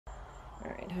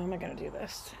Alright, how am I gonna do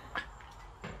this?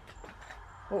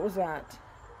 What was that?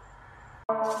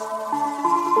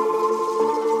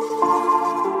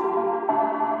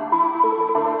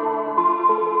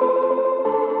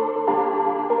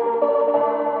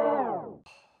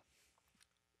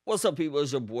 What's up, people?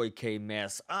 It's your boy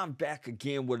K-Mass. I'm back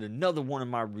again with another one of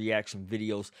my reaction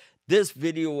videos. This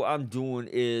video I'm doing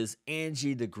is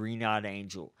Angie, the Green-Eyed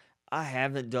Angel. I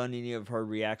haven't done any of her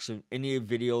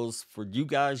videos for you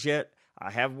guys yet. I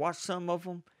have watched some of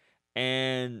them,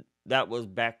 and that was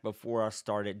back before I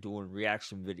started doing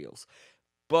reaction videos.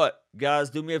 But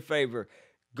guys, do me a favor.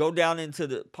 Go down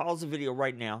pause the video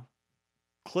right now.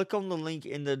 Click on the link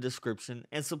in the description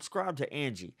and subscribe to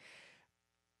Angie.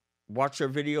 Watch her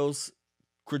videos,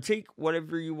 critique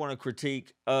whatever you want to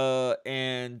critique,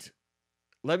 and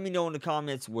let me know in the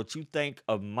comments what you think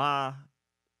of my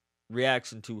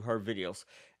reaction to her videos.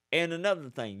 And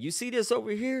another thing, you see this over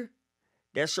here?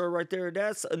 That shirt right there,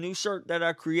 that's a new shirt that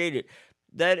I created.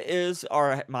 That is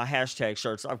my hashtag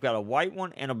shirts. I've got a white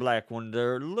one and a black one.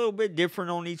 They're a little bit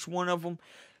different on each one of them.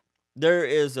 There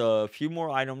is a few more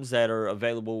items that are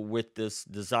available with this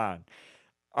design.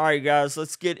 All right, guys,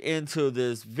 let's get into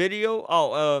this video.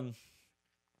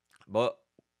 But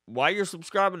while you're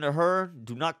subscribing to her,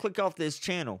 do not click off this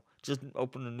channel. Just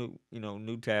open a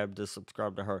new tab to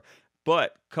subscribe to her.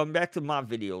 But come back to my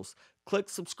videos. Click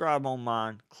subscribe on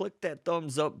mine. Click that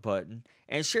thumbs up button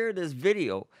and share this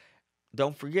video.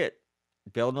 Don't forget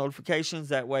bell notifications.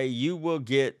 That way you will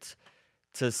get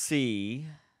to see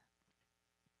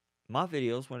my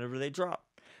videos whenever they drop.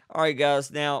 All right,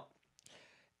 guys. Now,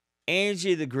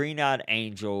 Angie, the Green-Eyed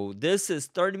Angel. This is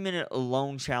 30-minute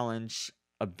alone challenge,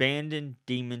 abandoned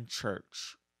demon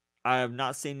church. I have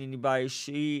not seen anybody.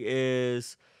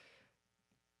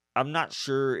 I'm not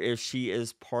sure if she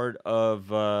is part of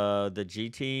the G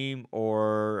team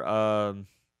or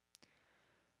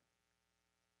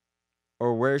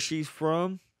where she's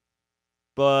from.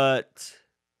 But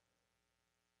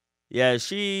yeah,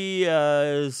 she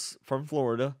is from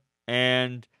Florida,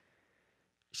 and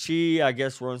she, I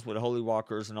guess, runs with Holy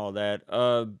Walkers and all that.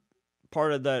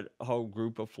 Part of that whole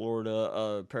group of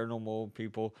Florida paranormal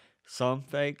people. Some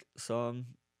fake, some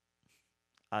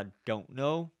I don't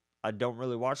know. I don't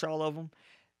really watch all of them.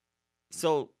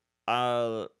 So,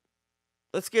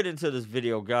 let's get into this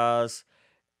video, guys.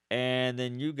 And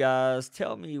then you guys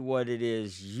tell me what it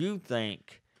is you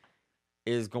think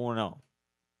is going on.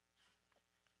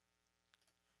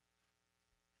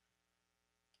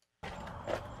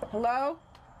 Hello?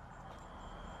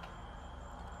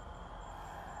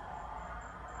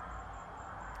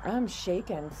 I'm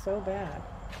shaking so bad.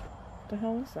 What the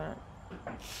hell is that?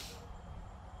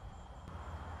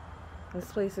 This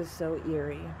place is so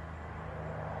eerie.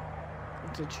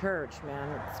 It's a church,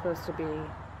 man. It's supposed to be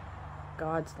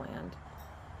God's land.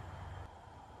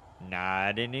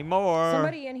 Not anymore.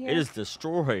 Somebody in here. It is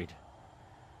destroyed.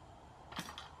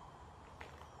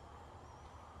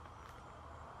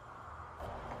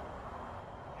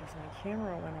 Because my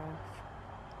camera went off.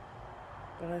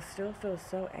 But I still feel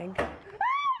so angry. Oh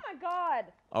my God!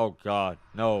 Oh God,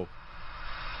 no.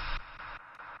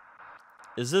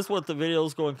 Is this what the video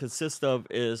is going to consist of,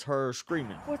 is her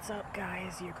screaming? What's up,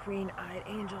 guys? Your Green-Eyed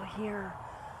Angel here.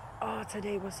 Oh,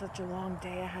 today was such a long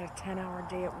day. I had a 10-hour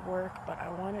day at work, but I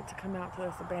wanted to come out to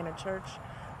this abandoned church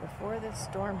before this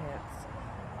storm hits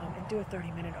and do a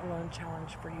 30-minute alone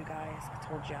challenge for you guys. I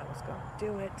told you I was going to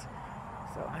do it.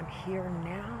 So I'm here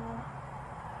now.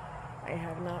 I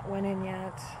have not went in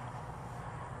yet.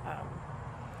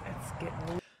 It's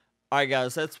getting... Alright,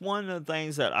 guys, that's one of the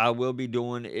things that I will be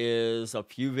doing, is a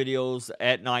few videos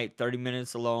at night, 30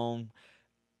 minutes alone.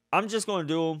 I'm just going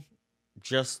to do them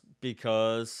just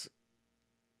because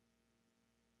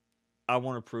I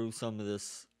want to prove some of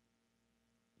this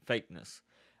fakeness.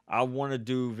 I want to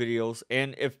do videos,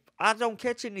 and if I don't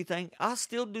catch anything, I'll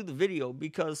still do the video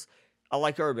because I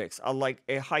like urbex. I like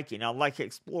hiking. I like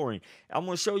exploring. I'm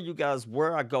going to show you guys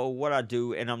where I go, what I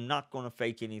do, and I'm not going to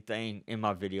fake anything in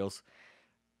my videos.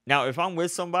 Now, if I'm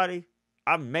with somebody,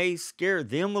 I may scare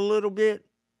them a little bit.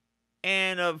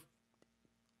 And, of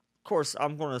course,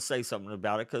 I'm going to say something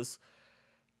about it because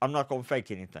I'm not going to fake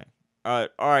anything. All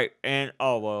right. And,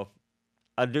 oh, well,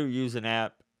 I do use an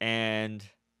app, and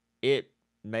it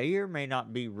may or may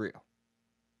not be real.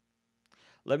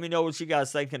 Let me know what you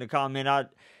guys think in the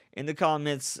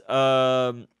comments.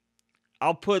 I'll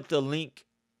put the link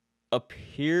up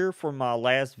here for my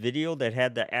last video that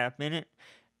had the app in it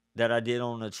that I did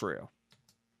on the trail.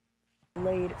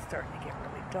 Late, it's starting to get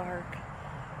really dark,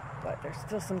 but there's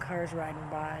still some cars riding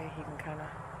by. You can kind of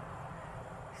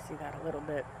see that a little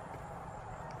bit,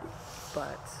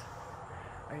 but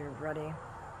Are you ready?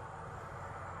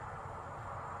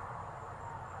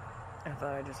 I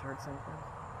thought I just heard something.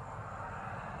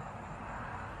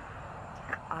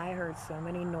 I heard so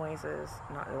many noises,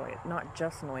 not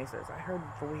just noises. I heard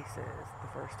voices the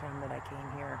first time that I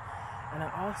came here. And I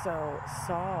also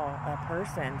saw a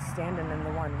person standing in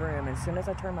the one room. As soon as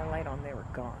I turned my light on, they were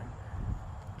gone.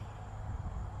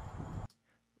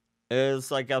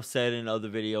 It's like I've said in other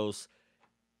videos,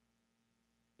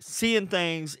 seeing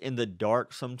things in the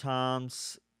dark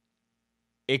sometimes,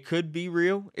 it could be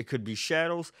real. It could be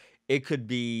shadows. It could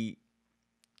be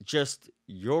just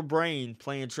your brain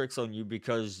playing tricks on you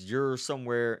because you're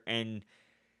somewhere and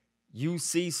you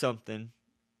see something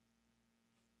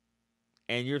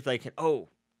and you're thinking, oh,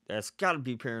 that's got to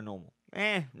be paranormal.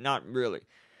 Not really.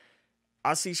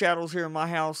 I see shadows here in my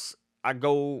house. I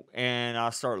go and I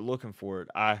start looking for it.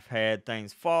 I've had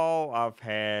things fall. I've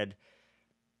had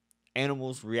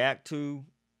animals react to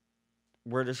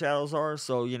where the shadows are.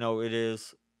 So, it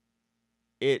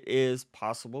is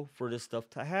possible for this stuff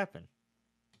to happen.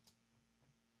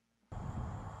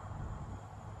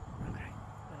 Okay,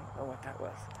 I don't know what that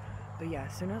was. But yeah,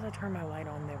 as soon as I turned my light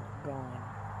on, they were gone.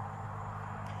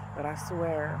 But I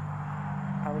swear,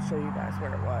 I will show you guys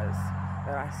where it was,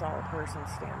 that I saw a person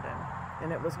standing.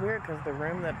 And it was weird because the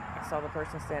room that I saw the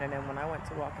person standing in, when I went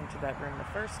to walk into that room the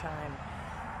first time,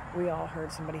 we all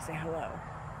heard somebody say hello.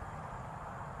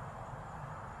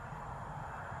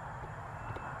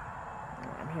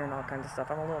 I'm hearing all kinds of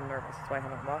stuff. I'm a little nervous. That's why I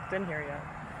haven't walked in here yet.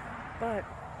 But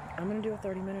I'm going to do a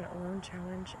 30-minute alone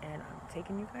challenge, and I'm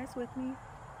taking you guys with me.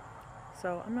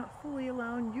 So I'm not fully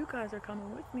alone. You guys are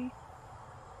coming with me.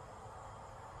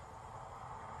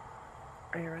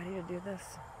 Are you ready to do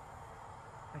this?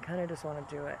 I kind of just want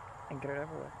to do it and get it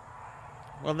over with.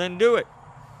 Well, then do it.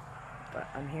 But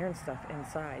I'm hearing stuff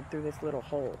inside through this little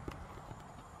hole.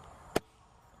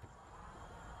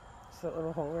 It's that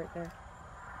little hole right there.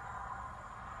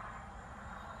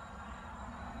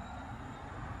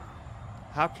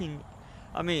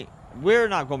 We're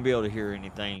not going to be able to hear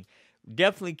anything.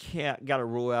 Definitely got to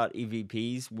rule out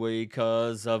EVPs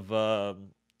because of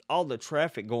all the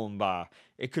traffic going by.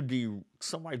 It could be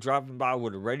somebody driving by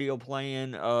with a radio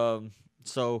playing.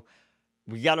 So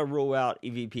we got to rule out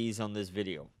EVPs on this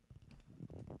video.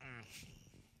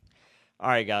 All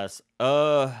right, guys.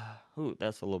 Ooh,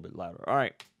 that's a little bit louder. All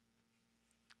right.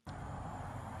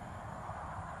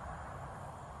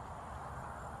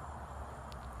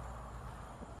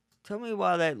 Tell me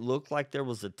why that looked like there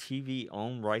was a TV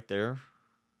on right there.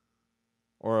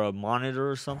 Or a monitor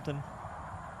or something.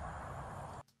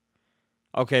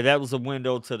 Okay, that was a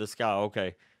window to the sky.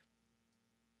 Okay.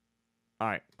 All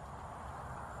right.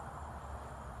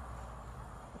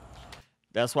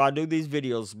 That's why I do these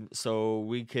videos, so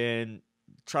we can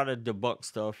try to debunk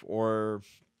stuff or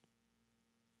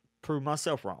prove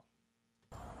myself wrong.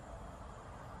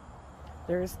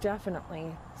 There's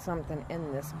definitely something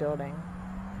in this building.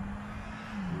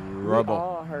 Rubble. We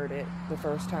all heard it the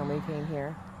first time we came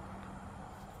here.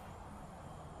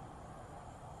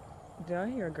 Did I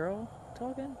hear a girl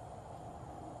talking?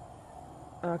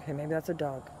 Okay, maybe that's a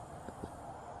dog.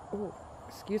 Oh,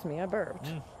 excuse me, I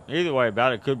burped. Either way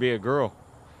about it, could be a girl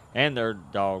and their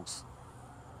dogs.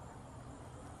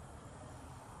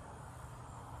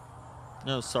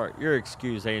 No, sorry. You're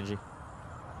excused, Angie.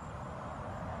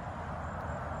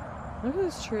 Look at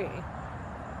this tree.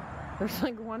 There's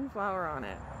like one flower on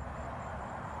it.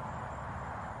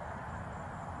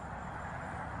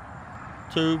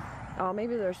 2. Oh,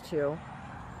 maybe there's 2.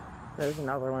 There's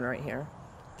another one right here.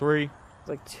 3. There's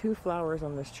like 2 flowers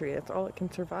on this tree. That's all it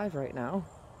can survive right now.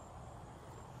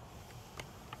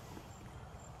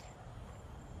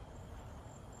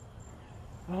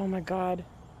 Oh my God.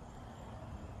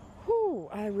 Whew,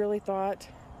 I really thought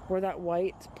where that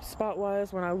white spot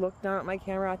was when I looked down at my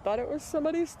camera, I thought it was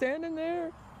somebody standing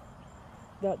there.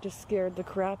 That just scared the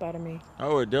crap out of me.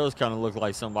 Oh, it does kind of look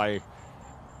like somebody.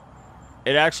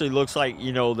 It actually looks like,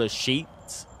 the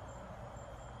sheets.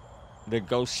 The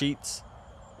ghost sheets.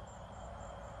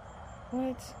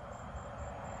 What?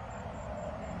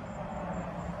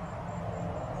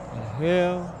 The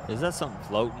hell? Is that something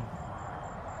floating?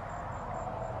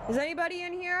 Is anybody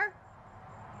in here?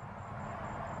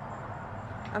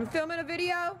 I'm filming a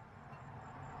video.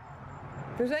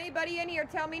 If there's anybody in here,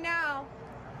 tell me now.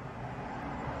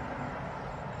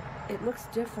 It looks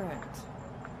different.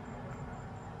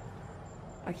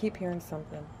 I keep hearing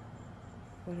something.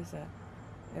 What is that?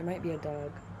 It might be a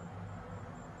dog.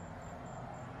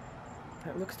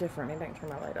 It looks different. Maybe I can turn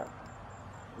my light up.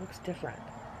 It looks different.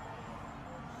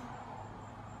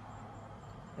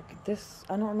 Like this,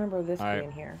 I don't remember this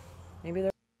being here. Maybe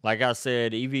there. Like I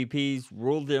said, EVPs,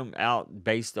 rule them out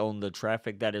based on the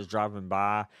traffic that is driving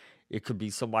by. It could be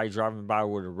somebody driving by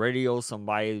with a radio,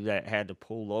 somebody that had to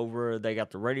pull over. They got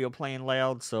the radio playing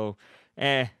loud. So,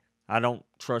 I don't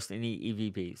trust any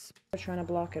EVPs. They're trying to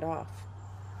block it off.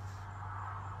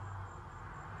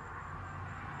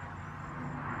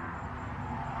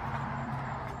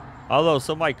 Although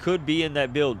somebody could be in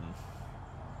that building.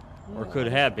 Or could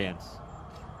have been.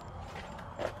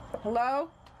 Hello?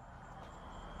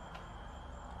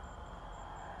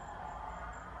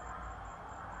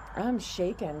 I'm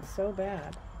shaking so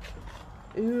bad.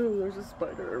 Ew, there's a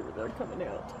spider over there coming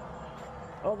out.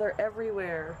 Oh, they're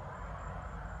everywhere.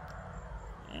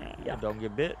 Yeah, don't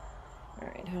get bit.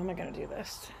 Alright, how am I gonna do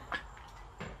this?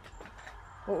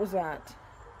 What was that?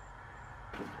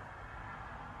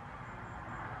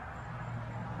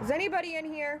 Is anybody in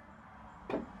here?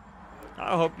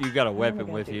 I hope you got a weapon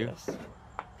with you. This?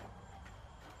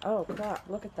 Oh crap,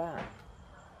 look at that.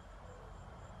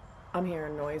 I'm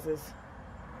hearing noises.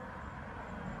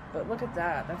 But look at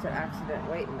that. That's an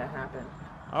accident waiting to happen.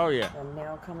 Oh, yeah. A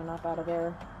nail coming up out of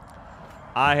there.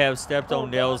 I have stepped on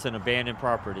nails in abandoned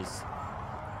properties.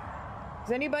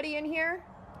 Is anybody in here?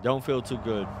 Don't feel too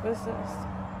good. What's this?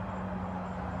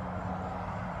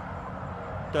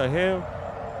 The hell?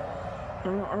 I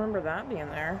don't remember that being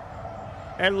there.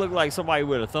 That looked like somebody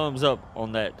with a thumbs up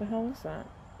on that. What the hell is that?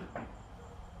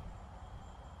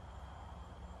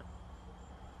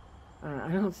 I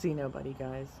don't see nobody,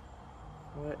 guys.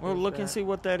 Well, look and see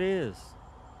what that is.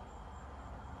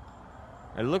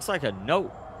 It looks like a note.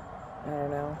 I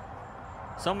don't know.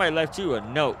 Somebody left you a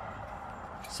note.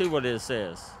 See what it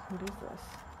says. What is this?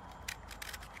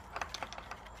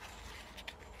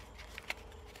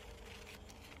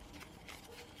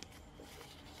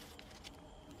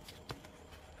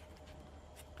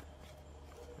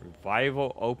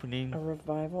 Revival opening. A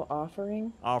revival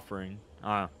offering? Offering.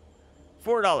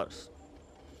 $4.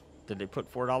 Did they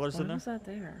put $4 in there? Why was that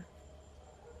there?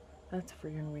 That's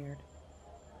freaking weird.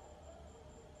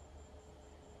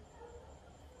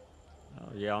 Oh,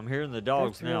 yeah, I'm hearing the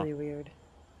dogs That's now. really weird.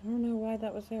 I don't know why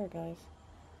that was there, guys.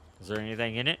 Is there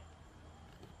anything in it?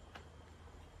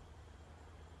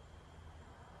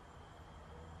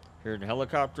 Hearing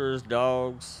helicopters,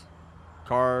 dogs,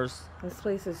 cars. This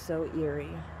place is so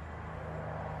eerie.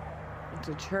 It's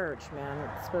a church, man.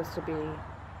 It's supposed to be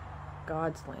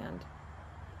God's land.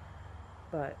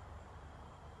 But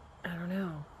I don't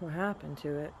know what happened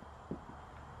to it.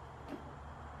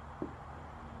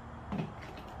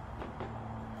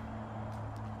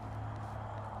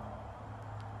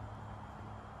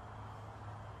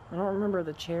 I don't remember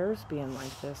the chairs being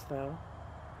like this, though.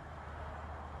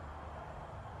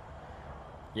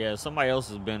 Yeah, somebody else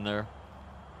has been there.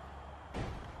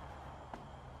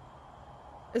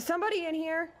 Is somebody in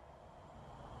here?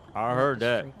 I heard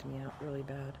that. Freaked me out really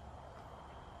bad.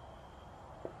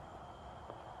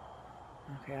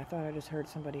 Okay, I thought I just heard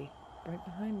somebody right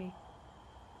behind me.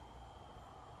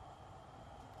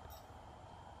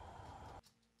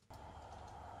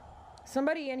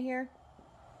 Somebody in here?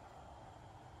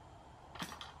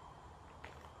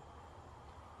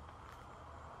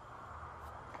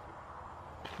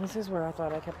 This is where I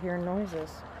thought I kept hearing noises.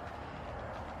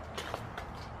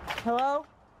 Hello?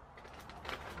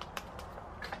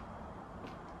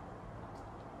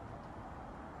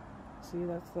 See,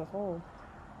 that's the hole.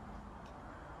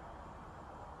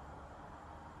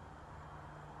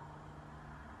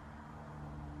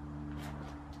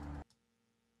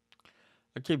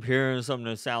 I keep hearing something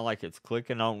that sounds like it's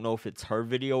clicking. I don't know if it's her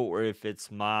video or if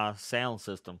it's my sound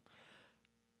system.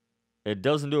 It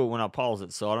doesn't do it when I pause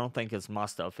it, so I don't think it's my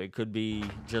stuff. It could be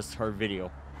just her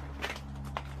video.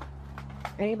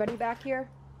 Anybody back here?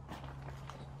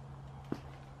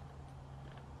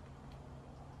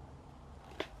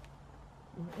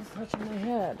 It's touching my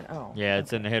head. Oh. Yeah,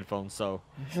 it's in the headphones, so.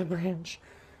 There's a branch.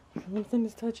 Something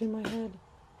is touching my head.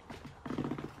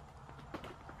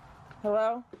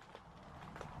 Hello?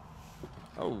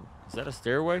 Oh, is that a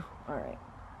stairway? Alright.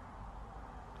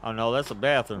 Oh, no, that's a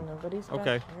bathroom. Nobody's back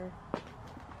Okay. here.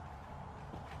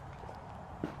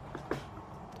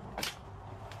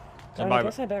 I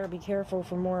guess I better be careful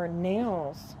for more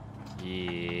nails.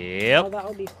 Yep. Oh, that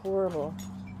would be horrible.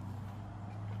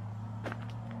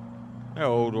 That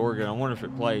old organ. I wonder if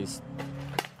it plays.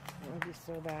 That would be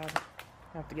so bad.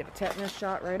 I have to get a tetanus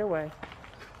shot right away.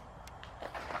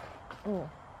 Oh.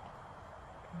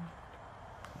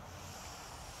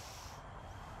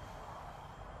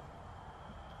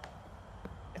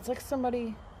 It's like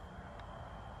somebody...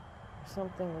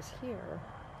 something was here.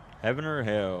 Heaven or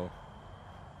hell?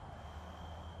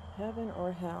 Heaven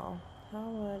or hell?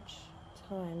 How much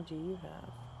time do you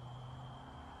have?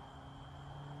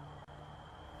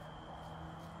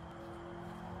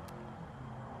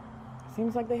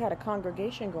 Seems like they had a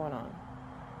congregation going on.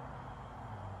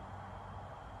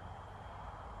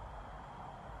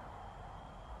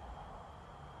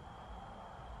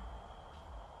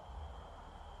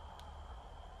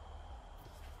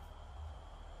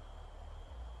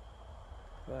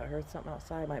 Well, I heard something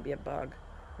outside. Might be a bug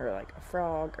or like a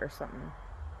frog or something.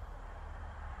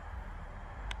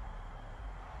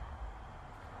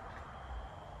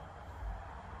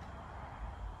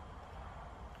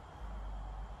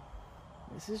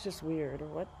 This is just weird.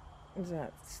 What is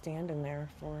that standing there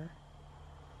for?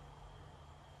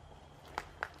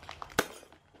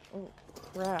 Oh,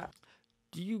 crap.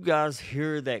 Do you guys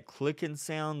hear that clicking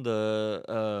sound?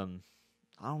 I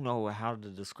don't know how to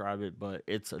describe it, but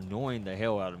it's annoying the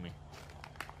hell out of me.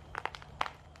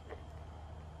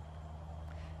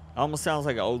 Almost sounds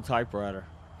like an old typewriter.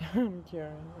 I'm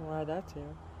curious why that's here.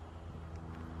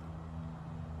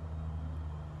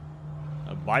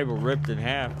 A Bible ripped in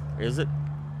half, is it?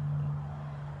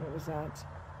 What was that?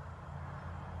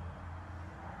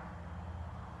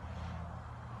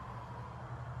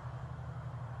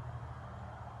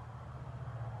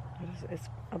 What is it? It's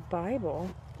a Bible.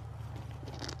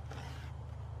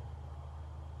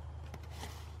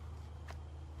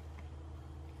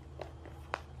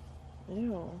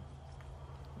 Ew.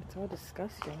 It's all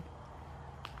disgusting.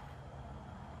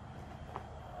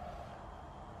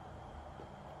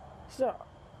 It's an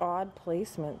odd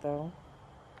placement, though.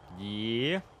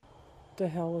 Yeah. What the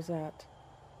hell was that?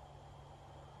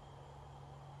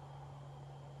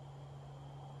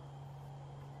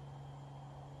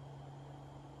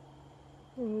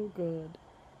 Oh, good.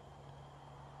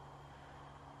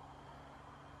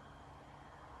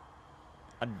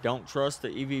 I don't trust the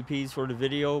EVPs for the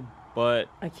video, but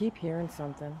I keep hearing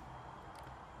something.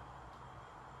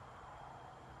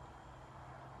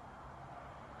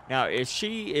 now if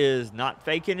she is not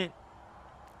faking it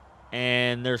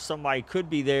and there's somebody could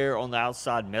be there on the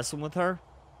outside messing with her,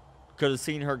 could have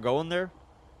seen her going there.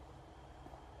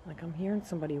 Like I'm hearing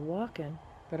somebody walking,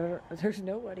 but there's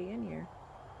nobody in here.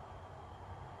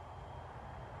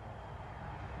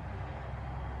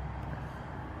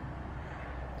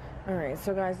 Alright,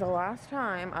 so guys, the last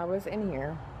time I was in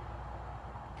here,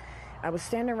 I was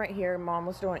standing right here. Mom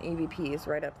was doing EVPs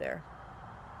right up there.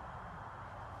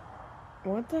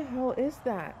 What the hell is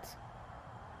that?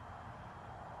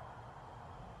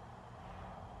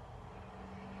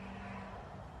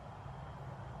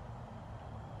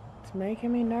 It's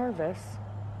making me nervous.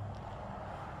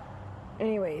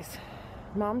 Anyways,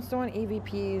 Mom's doing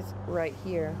EVPs right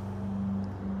here.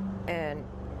 And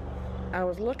I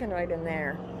was looking right in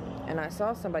there. And I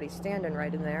saw somebody standing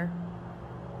right in there.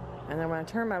 And then when I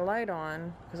turned my light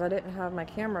on, because I didn't have my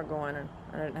camera going, and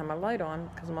I didn't have my light on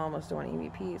because Mom was doing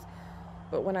EVPs.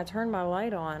 But when I turned my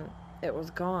light on, it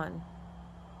was gone.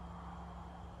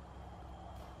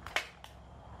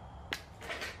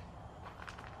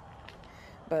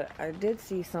 But I did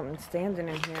see something standing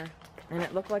in here, and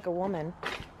it looked like a woman.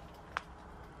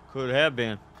 Could have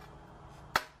been.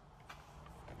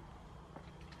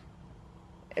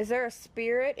 Is there a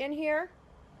spirit in here?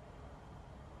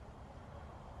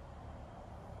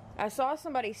 I saw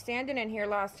somebody standing in here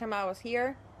last time I was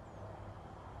here.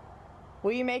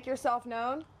 Will you make yourself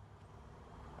known?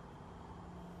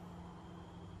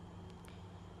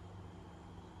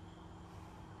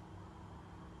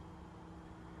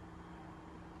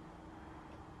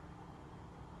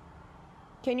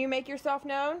 Can you make yourself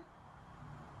known?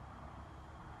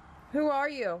 Who are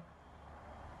you?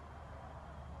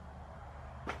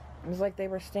 It was like they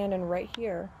were standing right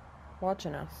here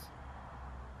watching us.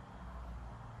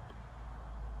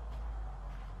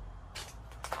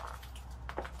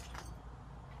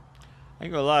 I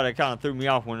ain't gonna lie, that kind of threw me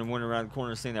off when it went around the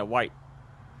corner seeing that white.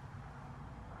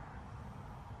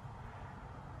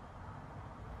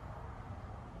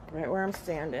 Right where I'm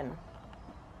standing.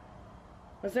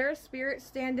 Was there a spirit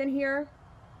standing here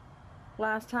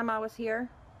last time I was here?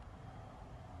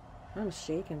 I'm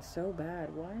shaking so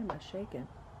bad. Why am I shaking?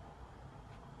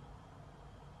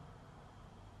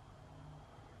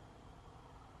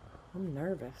 I'm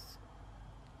nervous.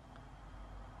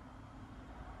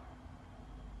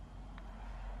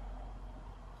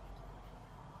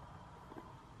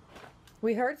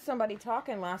 We heard somebody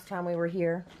talking last time we were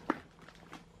here.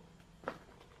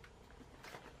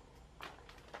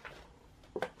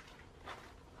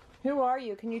 Who are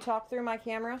you? Can you talk through my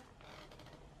camera?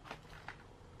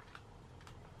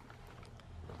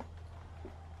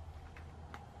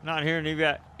 Not hearing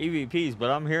EVPs, but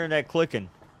I'm hearing that clicking.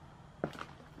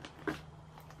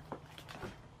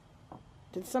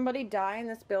 Did somebody die in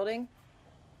this building?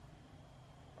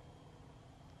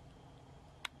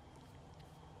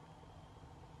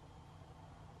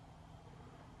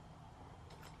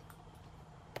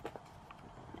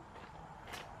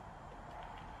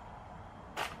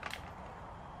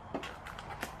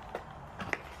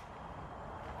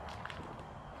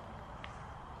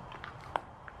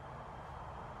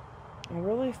 I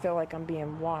really feel like I'm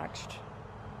being watched.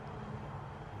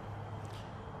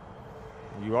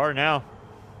 You are now.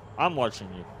 I'm watching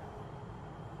you.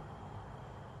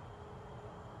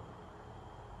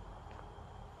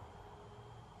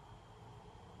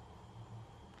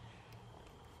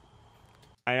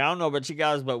 I don't know about you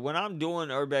guys, but when I'm doing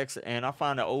urbex and I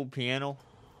find an old piano,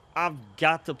 I've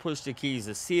got to push the keys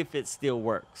to see if it still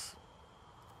works.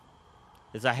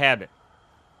 It's a habit.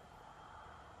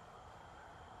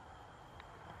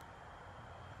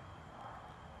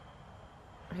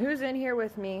 Who's in here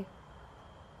with me?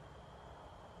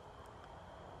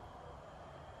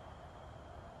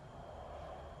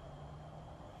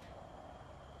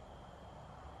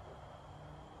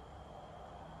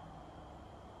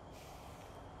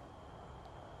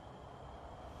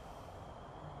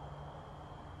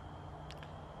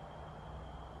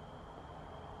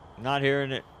 Not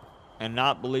hearing it and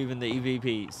not believing the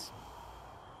EVPs.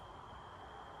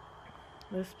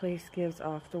 This place gives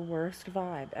off the worst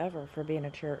vibe ever for being a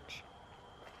church.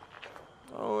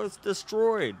 Oh, it's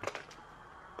destroyed.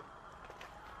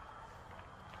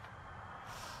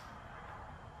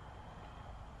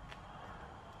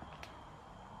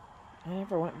 I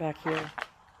never went back here.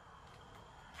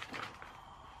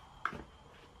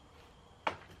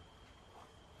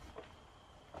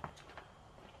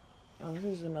 Oh,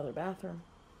 this is another bathroom.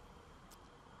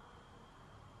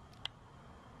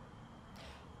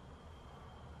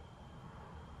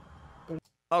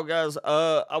 Oh, guys,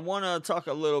 I want to talk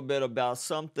a little bit about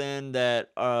something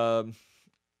that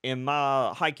in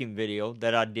my hiking video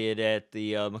that I did at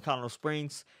the McConnell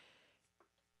Springs,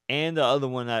 and the other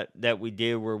one that we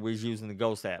did where we was using the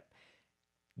Ghost app.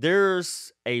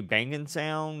 There's a banging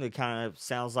sound that kind of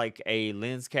sounds like a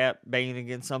lens cap banging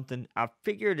against something. I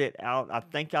figured it out. I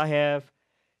think I have.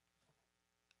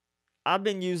 I've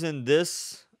been using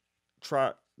this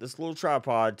little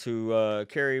tripod to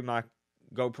carry my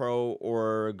GoPro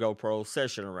or GoPro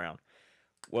Session around.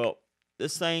 Well,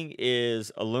 this thing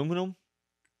is aluminum,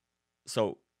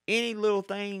 so any little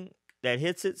thing that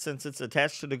hits it, since it's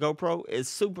attached to the GoPro, is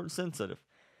super sensitive.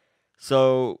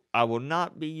 So I will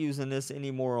not be using this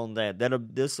anymore on that.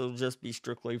 This will just be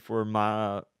strictly for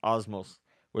my Osmos,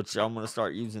 which I'm going to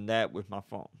start using that with my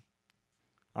phone.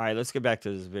 All right, let's get back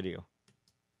to this video.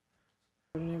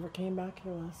 I never came back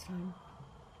here last time.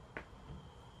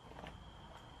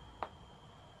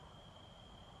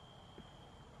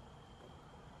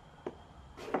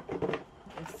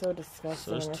 It's so disgusting.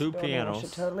 So there's in this two building. pianos. I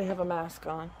should totally have a mask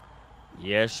on.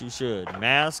 Yes, you should.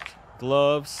 Mask,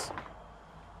 gloves.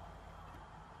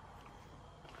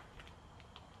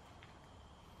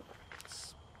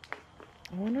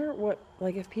 I wonder what,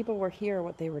 like, if people were here,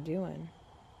 what they were doing.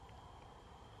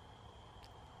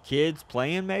 Kids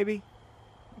playing, maybe?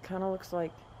 It kind of looks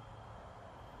like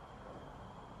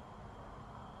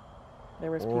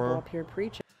there was people up here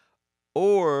preaching.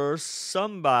 Or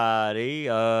somebody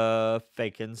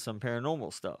faking some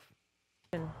paranormal stuff.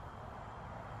 And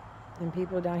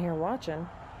people down here watching.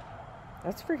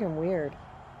 That's freaking weird.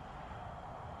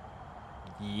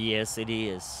 Yes, it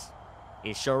is.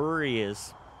 It sure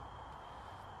is.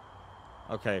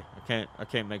 Okay, I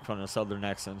can't make fun of Southern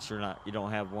accents. You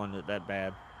don't have one that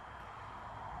bad.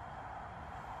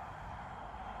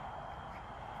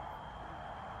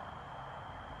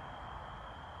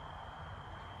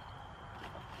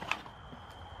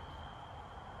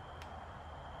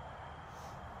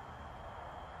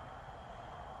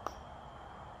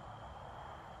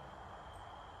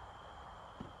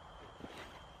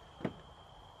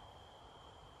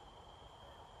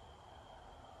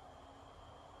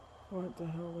 What the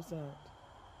hell was that?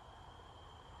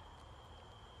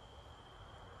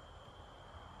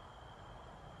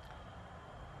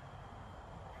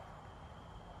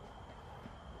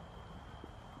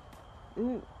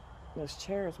 Ooh, this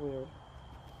chair is weird.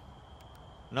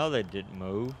 No, they didn't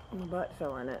move. My butt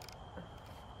fell in it.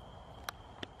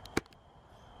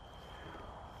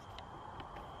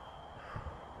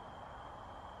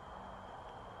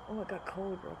 Oh, it got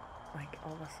cold like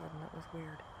all of a sudden. That was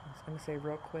weird. I was gonna say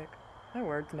real quick. My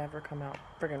words never come out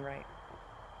friggin' right.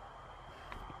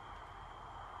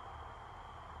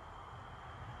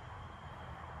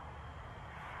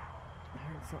 I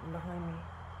heard something behind me.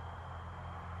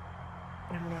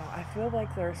 I don't know. I feel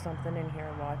like there's something in here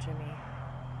watching me.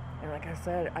 And like I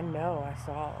said, I know I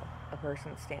saw a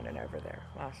person standing over there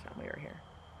last time we were here.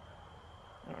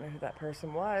 I don't know who that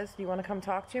person was. Do you want to come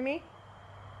talk to me?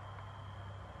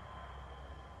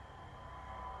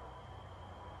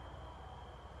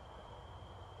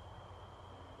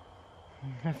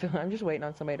 I'm just waiting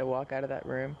on somebody to walk out of that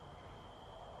room.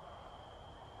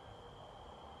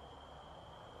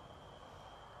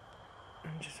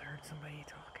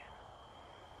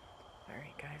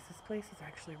 place is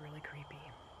actually really creepy.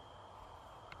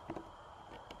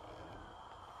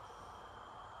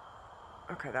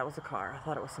 Okay, that was a car. I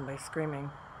thought it was somebody screaming.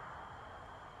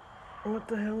 What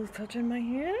the hell is touching my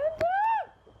hand?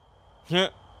 Yeah.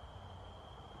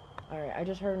 Alright, I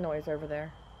just heard a noise over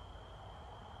there.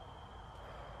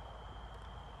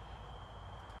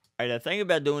 Alright, the thing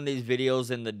about doing these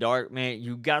videos in the dark, man,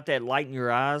 you got that light in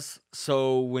your eyes.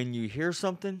 So when you hear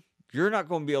something, you're not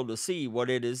going to be able to see what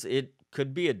it is. It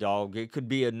could be a dog. It could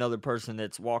be another person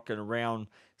that's walking around,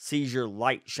 sees your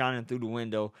light shining through the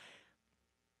window.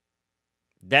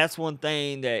 That's one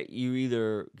thing that you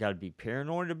either got to be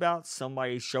paranoid about.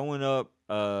 Somebody showing up,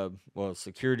 well,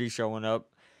 security showing up,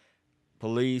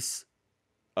 police,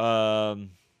 some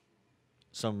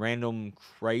random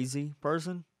crazy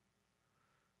person.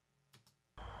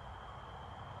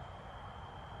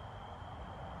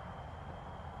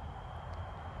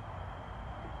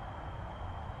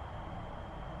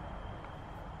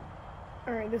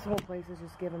 Alright, this whole place is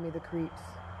just giving me the creeps.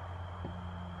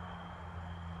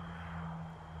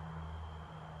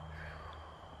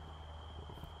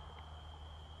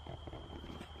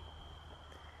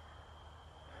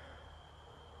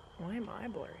 Why am I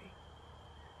blurry?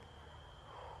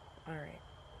 Alright.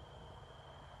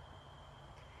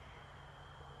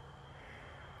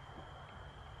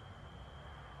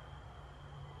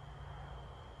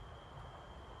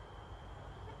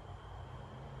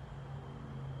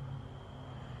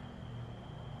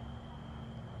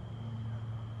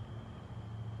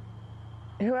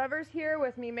 Whoever's here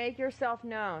with me, make yourself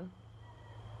known.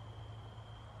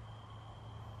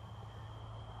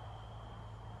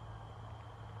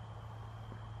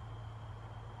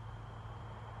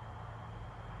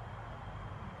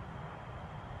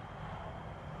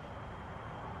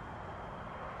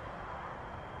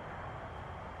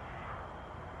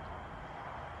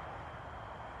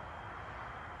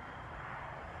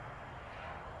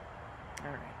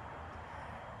 Alright.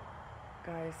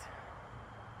 Guys,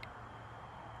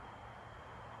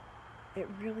 it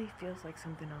really feels like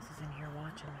something else is in here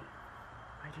watching me.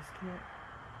 I just can't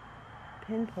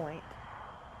pinpoint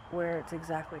where it's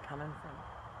exactly coming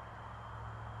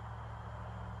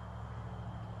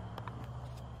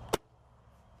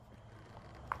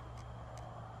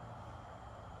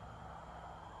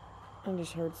from. I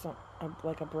just heard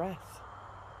like a breath.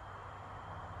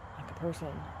 Like a person.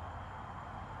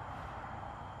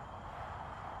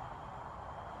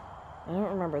 I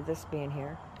don't remember this being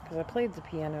here, because I played the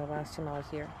piano last time I was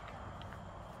here.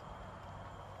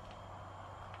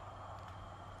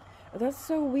 Oh, that's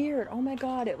so weird. Oh my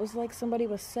god, it was like somebody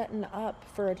was setting up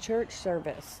for a church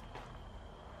service.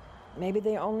 Maybe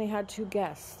they only had 2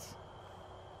 guests.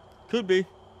 Could be.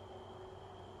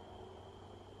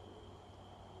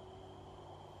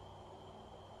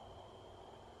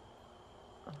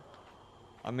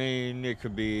 I mean, it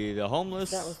could be the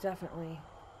homeless. That was definitely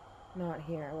not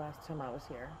here last time I was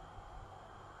here.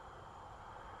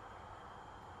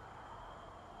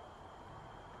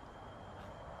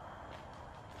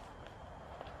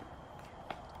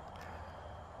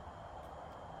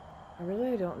 I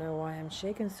really don't know why I'm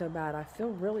shaking so bad. I feel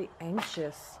really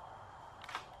anxious.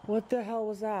 What the hell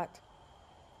was that?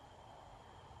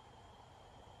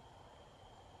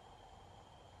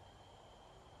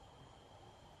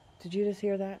 Did you just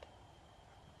hear that?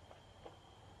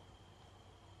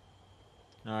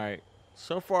 Alright.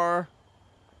 So far,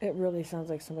 It really sounds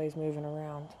like somebody's moving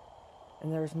around.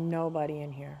 And there's nobody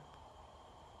in here.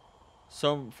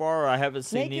 so far I haven't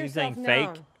seen Make anything yourself fake.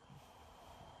 known.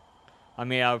 I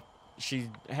mean, she's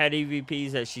had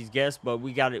EVPs that she's guessed, but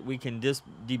we got it. We can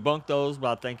debunk those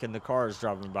by thinking the car is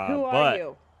driving by. Who are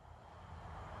you?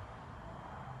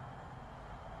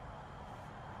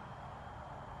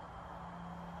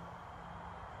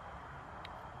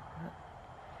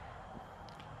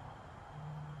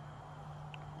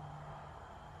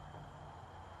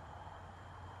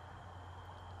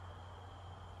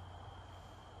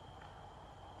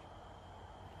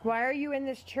 Why are you in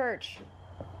this church?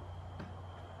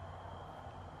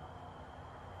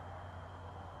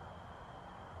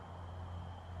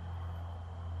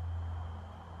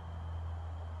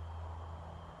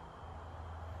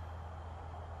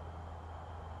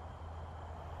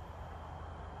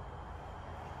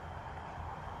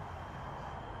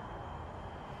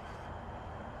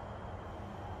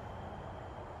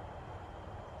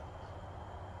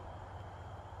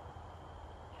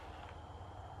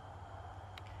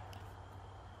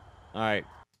 All right.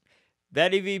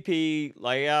 That EVP,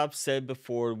 like I've said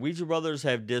before, Ouija brothers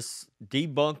have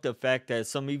debunked the fact that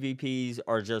some EVPs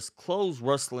are just clothes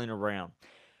rustling around.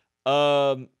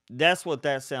 That's what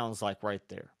that sounds like right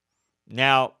there.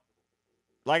 Now,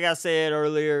 like I said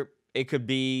earlier, it could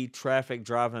be traffic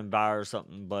driving by or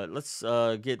something. But let's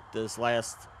get this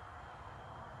last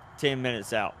 10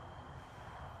 minutes out.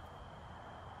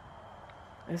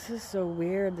 This is so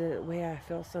weird, the way I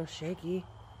feel so shaky.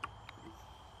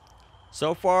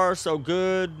 So far, so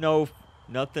good. No,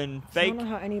 nothing fake. I don't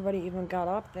know how anybody even got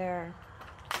up there.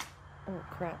 Oh,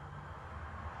 crap.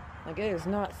 Like, it is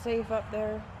not safe up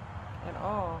there at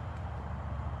all.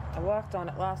 I walked on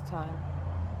it last time.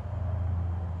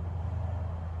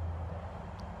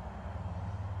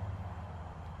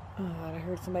 Oh, I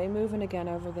heard somebody moving again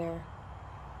over there.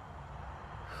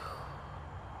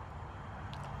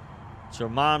 It's your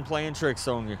mind playing tricks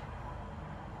on you.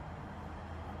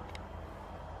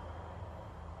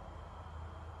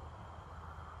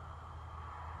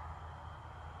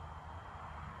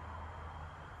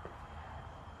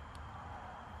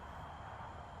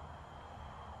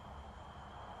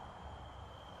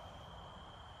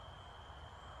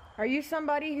 Are you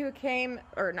somebody who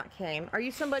are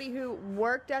you somebody who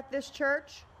worked at this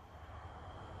church?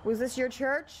 Was this your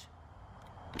church?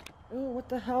 Oh, what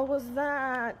the hell was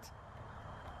that?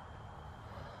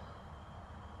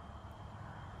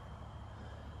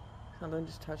 Something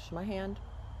just touched my hand.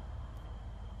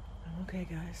 I'm okay,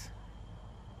 guys.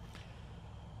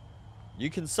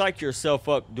 You can psych yourself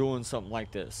up doing something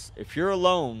like this. If you're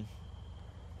alone,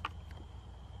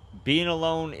 being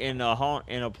alone in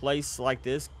a place like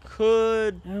this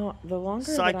could The longer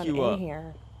psych that I'm you in up.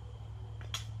 here,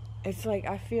 it's like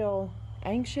I feel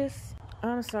anxious.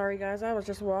 I'm sorry, guys. I was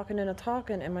just walking and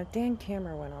talking, and my dang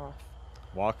camera went off.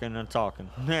 Walking and talking.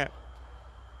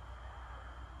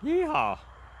 Yeehaw.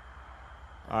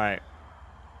 All right.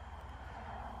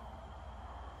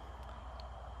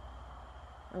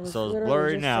 So it's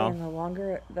blurry now. The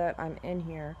longer that I'm in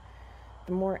here,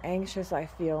 the more anxious I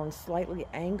feel and slightly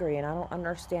angry, and I don't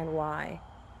understand why.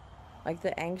 Like,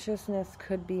 the anxiousness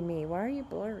could be me. Why are you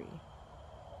blurry?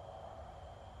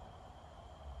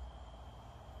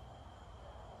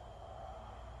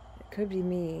 It could be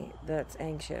me that's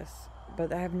anxious,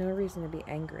 but I have no reason to be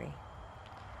angry.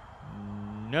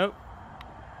 Nope.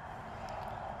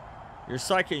 You're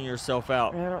psyching yourself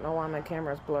out. And I don't know why my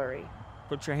camera's blurry.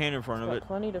 Put your hand in front of Got it.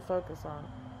 plenty to focus on.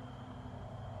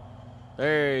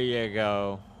 There you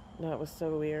go. That was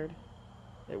so weird.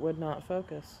 It would not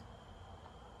focus.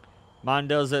 Mine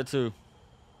does that too.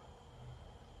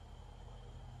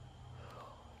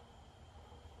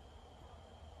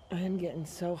 I am getting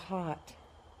so hot.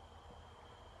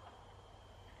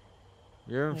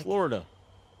 You're in Florida.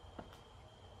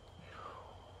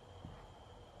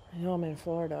 I know I'm in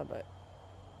Florida, but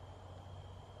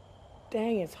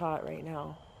dang, it's hot right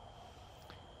now.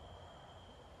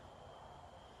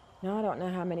 Now I don't know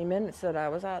how many minutes that I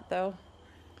was at, though,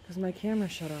 because my camera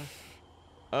shut off.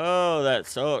 Oh, that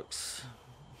sucks.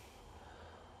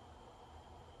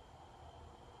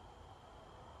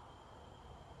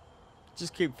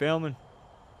 Just keep filming.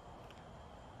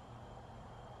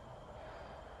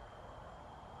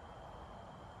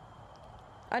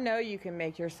 I know you can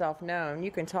make yourself known.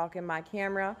 You can talk in my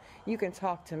camera. You can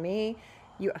talk to me.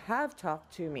 You have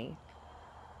talked to me.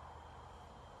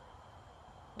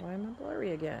 Why am I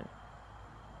blurry again?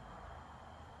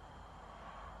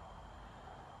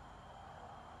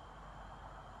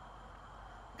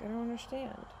 I don't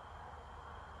understand.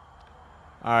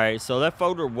 All right, so that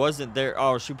folder wasn't there.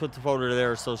 Oh, she put the folder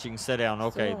there so she can sit down.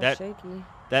 Okay, Still shaky.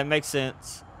 that makes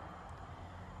sense.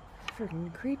 It's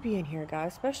freaking creepy in here,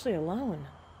 guys, especially alone.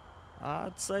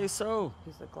 I'd say so.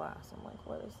 Piece of glass. I'm like,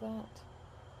 what is that?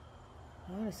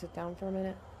 I want to sit down for a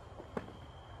minute.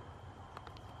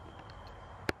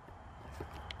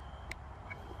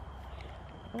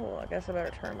 Oh, I guess I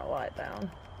better turn my light down.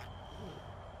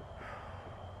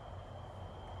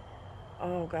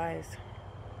 Oh, guys.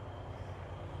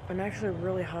 I'm actually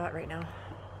really hot right now.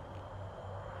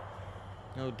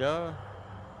 No duh.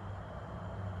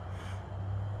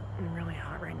 I'm really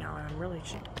hot right now, and I'm really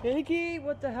Piggy,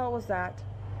 what the hell was that?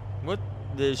 What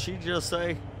did she just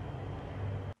say?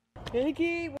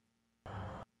 Piggy.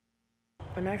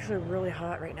 I'm actually really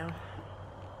hot right now.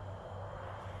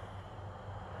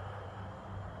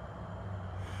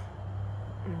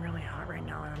 I'm really hot right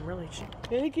now, and I'm really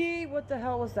Piggy, what the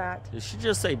hell was that? Did she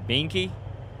just say Binky?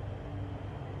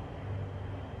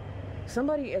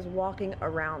 Somebody is walking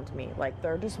around me. Like,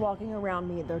 they're just walking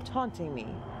around me. They're taunting me.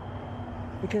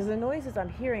 Because the noises I'm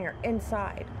hearing are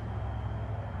inside.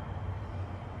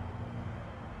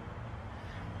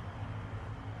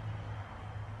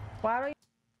 Why don't you...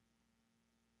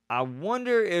 I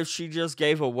wonder if she just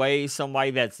gave away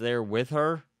somebody that's there with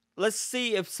her. let's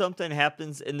see if something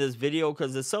happens in this video,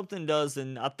 because if something does,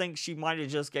 then I think she might have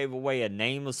just gave away a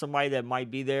name of somebody that might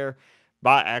be there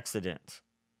by accident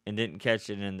and didn't catch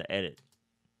it in the edit.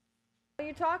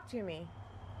 You talk to me.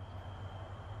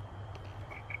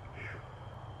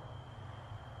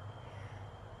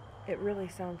 It really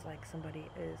sounds like somebody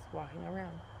is walking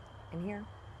around in here,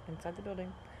 inside the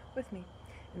building, with me,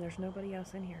 and there's nobody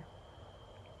else in here.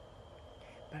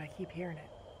 But I keep hearing it,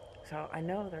 so I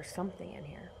know there's something in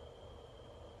here.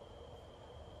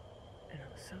 And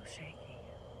I'm so shaky.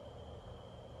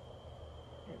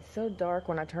 It's so dark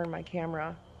when I turn my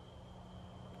camera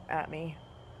at me.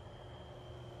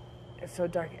 It's so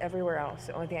dark everywhere else.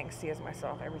 The only thing I can see is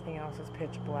myself. Everything else is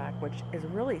pitch black, which is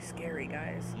really scary,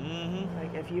 guys.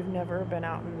 Like, if you've never been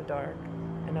out in the dark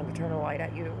and then to turn a light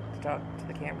at you to talk to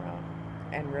the camera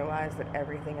and realize that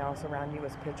everything else around you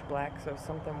is pitch black, so if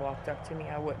something walked up to me,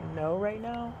 I wouldn't know right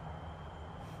now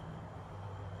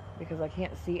because I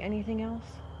can't see anything else.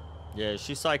 Yeah,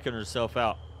 she's psyching herself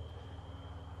out.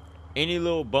 Any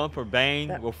little bump or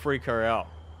bang will freak her out.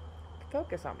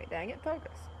 Focus on me, dang it,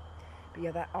 focus. But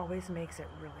yeah, that always makes it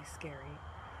really scary.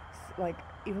 Like,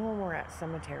 even when we're at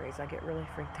cemeteries, I get really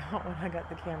freaked out when I got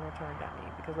the camera turned at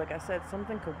me. Because like I said,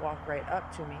 something could walk right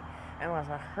up to me. And once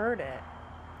I heard it,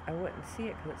 I wouldn't see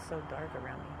it because it's so dark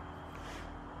around me.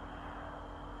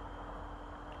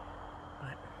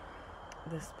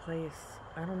 But this place,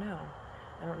 I don't know.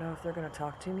 I don't know if they're going to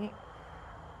talk to me.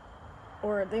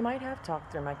 Or they might have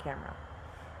talked through my camera.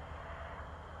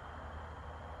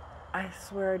 I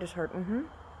swear I just heard,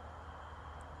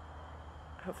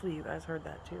 Hopefully you guys heard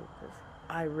that too, because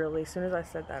I really, as soon as I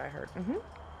said that, I heard,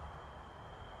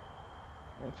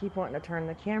 I keep wanting to turn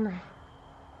the camera.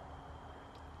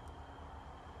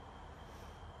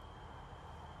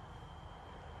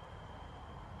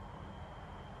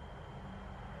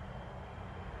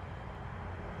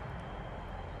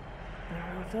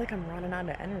 I feel like I'm running out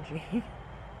of energy.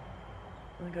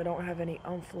 Like I don't have any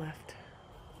oomph left.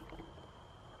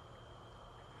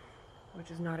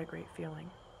 Which is not a great feeling.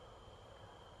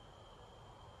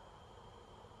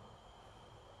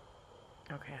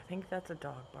 Okay, I think that's a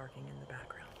dog barking in the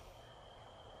background.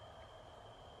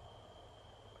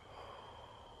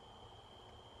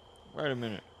 Wait a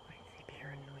minute. I keep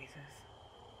hearing noises.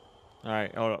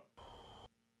 Alright, hold up.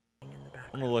 In the background.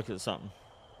 I'm gonna look at something.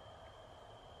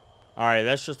 Alright,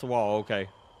 that's just a wall, okay.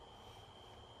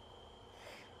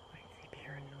 I keep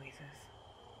hearing noises.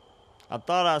 I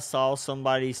thought I saw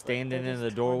somebody standing in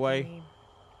the doorway.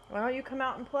 Why don't you come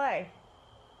out and play?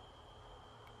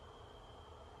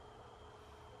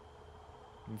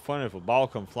 It'd be funny if a ball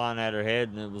come flying at her head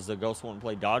and it was the ghost wanting to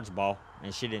play dodgeball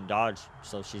and she didn't dodge,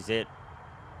 so she's it.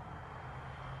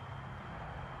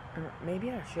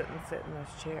 Maybe I shouldn't sit in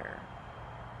this chair.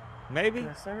 Maybe.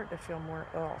 I started to feel more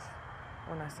off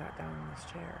when I sat down in this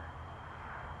chair.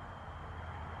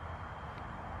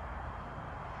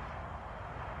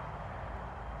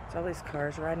 There's all these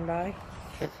cars riding by.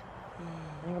 I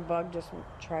think a bug just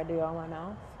tried to go on my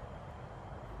mouth.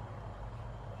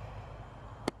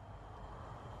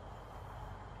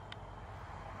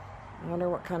 I wonder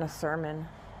what kind of sermon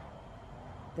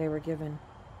they were given.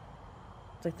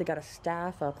 It's like they got a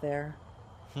staff up there.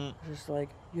 Just like,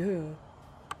 yeah.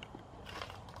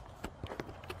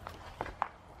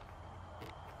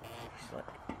 Just like,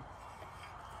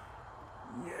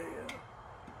 yeah.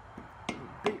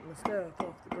 Beat my staff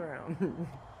off the ground.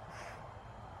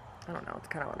 I don't know, it's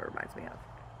kind of what it reminds me of.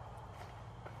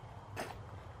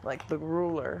 Like the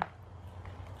ruler.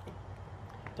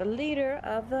 The leader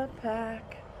of the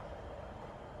pack.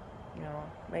 You know,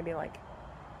 maybe like,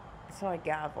 it's not a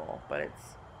gavel, but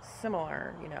it's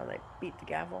similar, you know, they beat the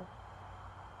gavel.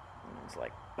 And it's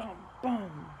like, boom,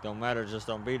 boom. Don't matter, just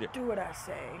don't beat it. Do what I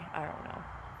say. I don't know.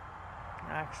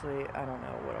 Actually, I don't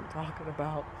know what I'm talking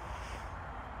about.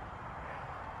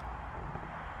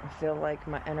 I feel like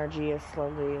my energy is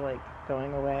slowly, like,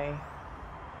 going away.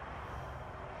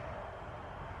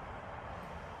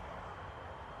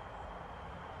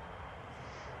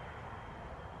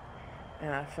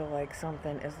 And I feel like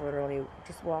something is literally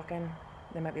just walking.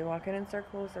 They might be walking in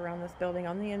circles around this building,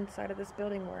 on the inside of this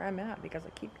building where I'm at, because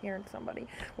I keep hearing somebody.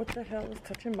 What the hell is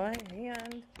touching my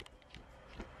hand?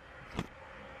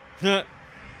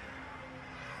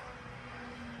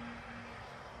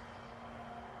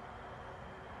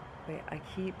 Wait, I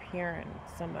keep hearing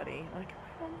somebody. Like,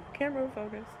 oh, camera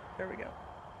focus. There we go.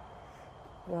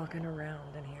 Walking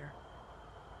around in here.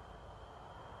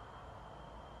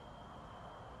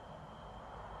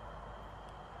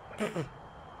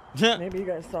 Maybe you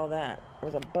guys saw that. It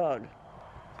was a bug.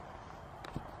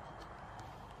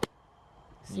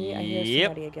 See, I hear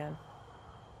somebody again.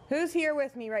 Who's here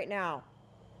with me right now?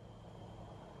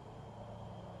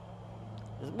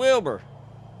 It's Wilbur.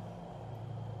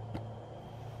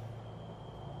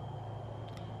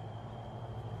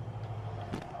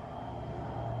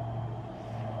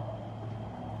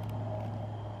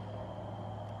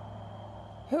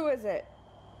 Who is it?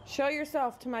 Show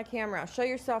yourself to my camera. Show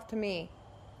yourself to me.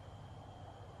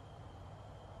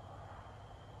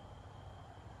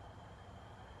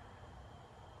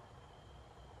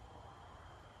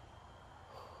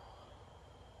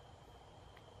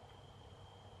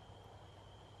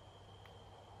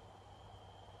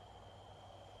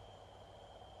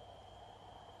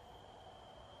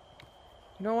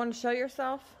 You don't want to show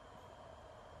yourself?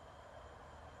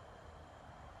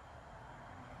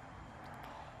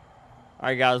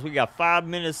 Alright guys, we got 5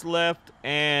 minutes left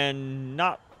and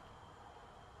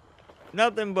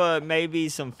nothing but maybe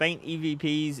some faint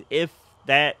EVPs if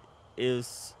that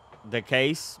is the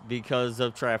case because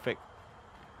of traffic.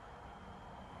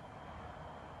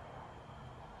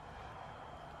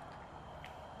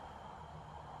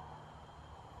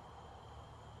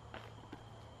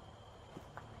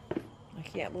 I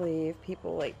can't believe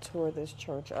people like tore this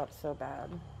church up so bad.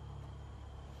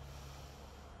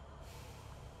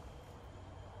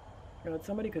 God,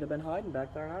 somebody could have been hiding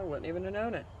back there and I wouldn't even have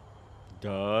known it.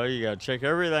 Duh, you gotta check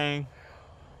everything.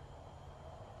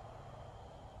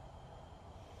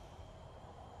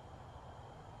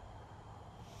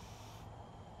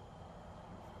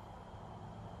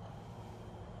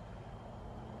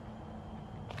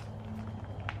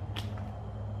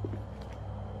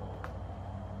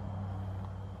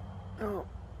 Oh,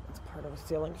 it's part of a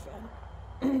ceiling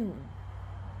fan.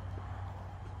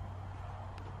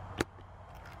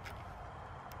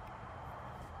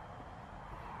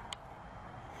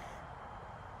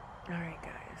 Alright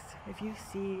guys, if you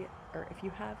see, or if you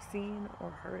have seen or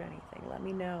heard anything, let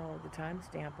me know the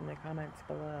timestamp in the comments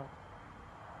below.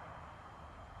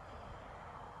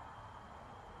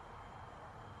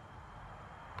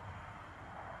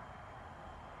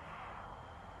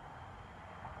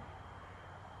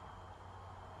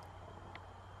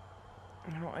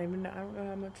 I don't know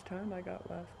how much time I got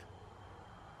left.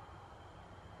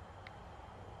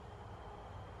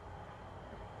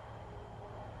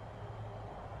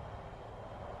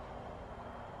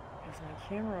 My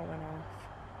camera went off,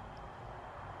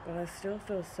 but I still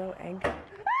feel so angry.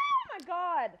 Oh my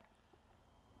God!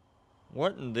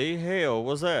 What in the hell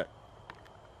was that?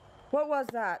 What was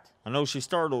that? I know she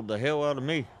startled the hell out of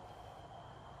me.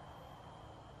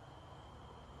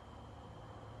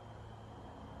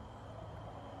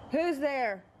 Who's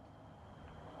there?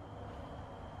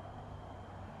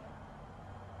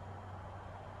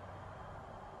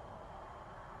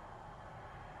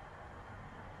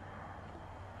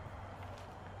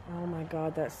 Oh my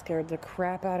God, that scared the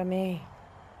crap out of me.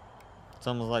 It's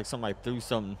almost like somebody threw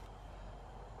something.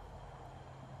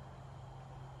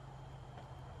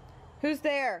 Who's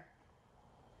there?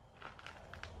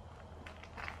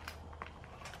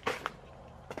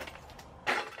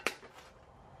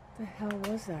 What the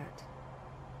hell was that?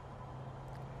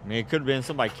 I mean, it could have been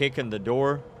somebody kicking the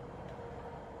door.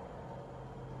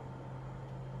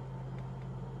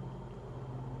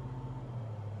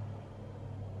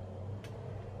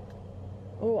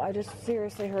 Oh, I just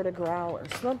seriously heard a growl or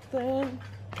something.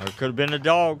 Or it could have been a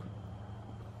dog.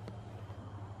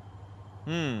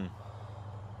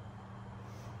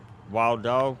 Wild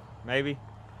dog, maybe?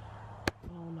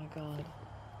 Oh my God.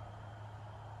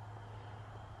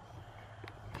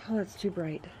 Oh, it's too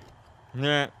bright.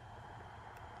 Yeah.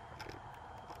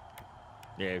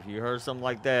 Yeah, if you heard something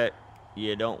like that,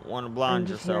 you don't want to blind I'm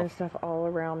just hearing yourself. stuff all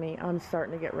around me. I'm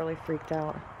starting to get really freaked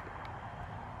out.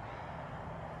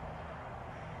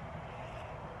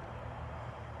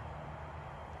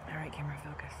 Alright, camera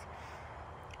focus.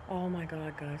 Oh my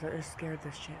God, guys, that just scared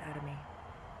the shit out of me.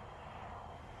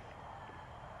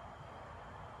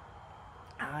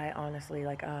 I honestly,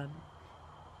 like,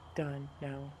 done.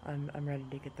 No, I'm ready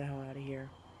to get the hell out of here.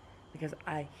 Because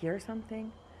I hear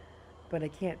something, but I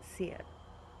can't see it.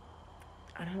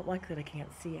 I don't like that I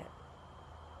can't see it.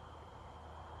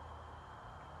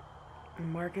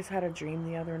 Marcus had a dream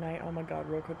the other night. Oh my God,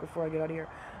 real quick before I get out of here.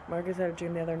 Marcus had a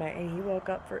dream the other night and he woke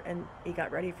up and he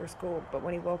got ready for school. But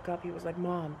when he woke up, he was like,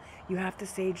 Mom, you have to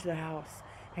sage the house.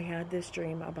 I had this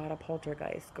dream about a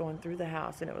poltergeist going through the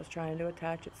house and it was trying to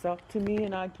attach itself to me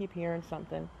and I keep hearing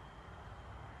something.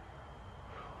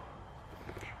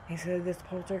 He said this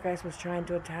poltergeist was trying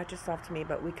to attach itself to me,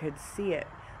 but we could see it.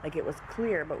 Like it was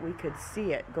clear, but we could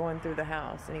see it going through the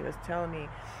house. And he was telling me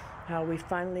how we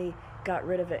finally got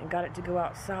rid of it and got it to go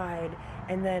outside,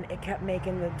 and then it kept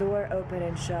making the door open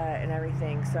and shut and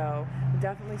everything. So we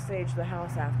definitely staged the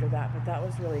house after that, but that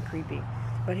was really creepy.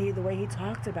 But the way he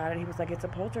talked about it, he was like, it's a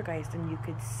poltergeist, and you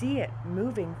could see it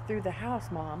moving through the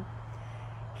house, Mom.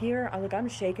 Here, I'm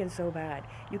shaking so bad.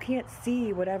 You can't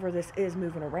see whatever this is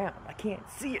moving around. I can't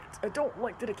see it. I don't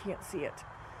like that I can't see it.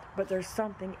 But there's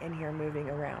something in here moving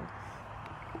around.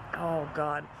 Oh,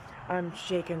 God. I'm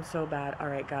shaking so bad. All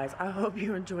right, guys. I hope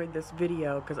you enjoyed this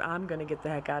video, because I'm going to get the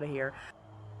heck out of here.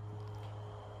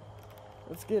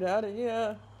 Let's get out of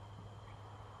here.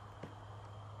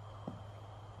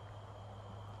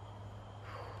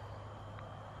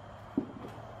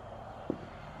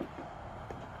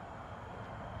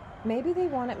 Maybe they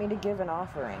wanted me to give an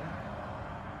offering.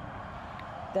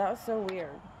 That was so weird.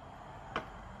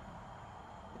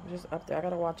 I'm just up there. I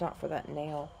gotta watch out for that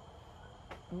nail.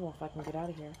 Oh, if I can get out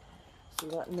of here. See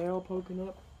that nail poking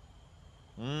up?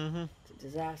 Mm-hmm. It's a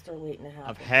disaster waiting to happen.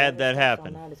 I've had that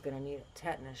happen. That is gonna need a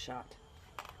tetanus shot.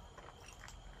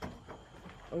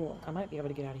 Oh, I might be able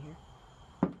to get out of here.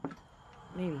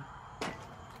 Maybe.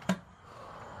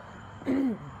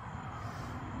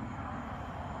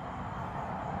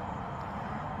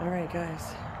 All right,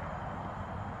 guys.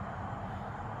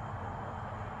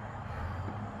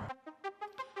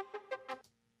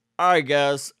 All right,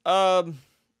 guys.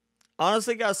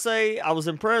 Honestly, gotta say, I was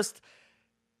impressed.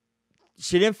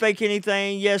 She didn't fake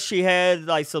anything. Yes, she had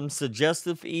like some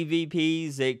suggestive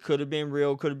EVPs. It could have been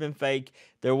real, could have been fake.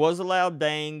 There was a loud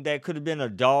bang. That could have been a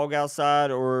dog outside,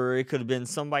 or it could have been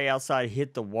somebody outside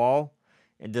hit the wall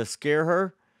and to scare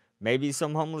her. Maybe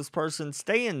some homeless person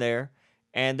staying there,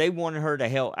 and they wanted her the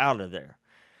hell out of there.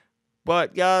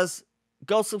 But guys,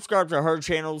 go subscribe to her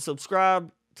channel.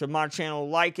 Subscribe to my channel.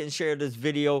 Like and share this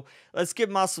video. Let's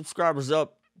get my subscribers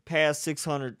up past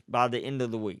 600 by the end of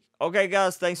the week. Okay,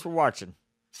 guys, thanks for watching.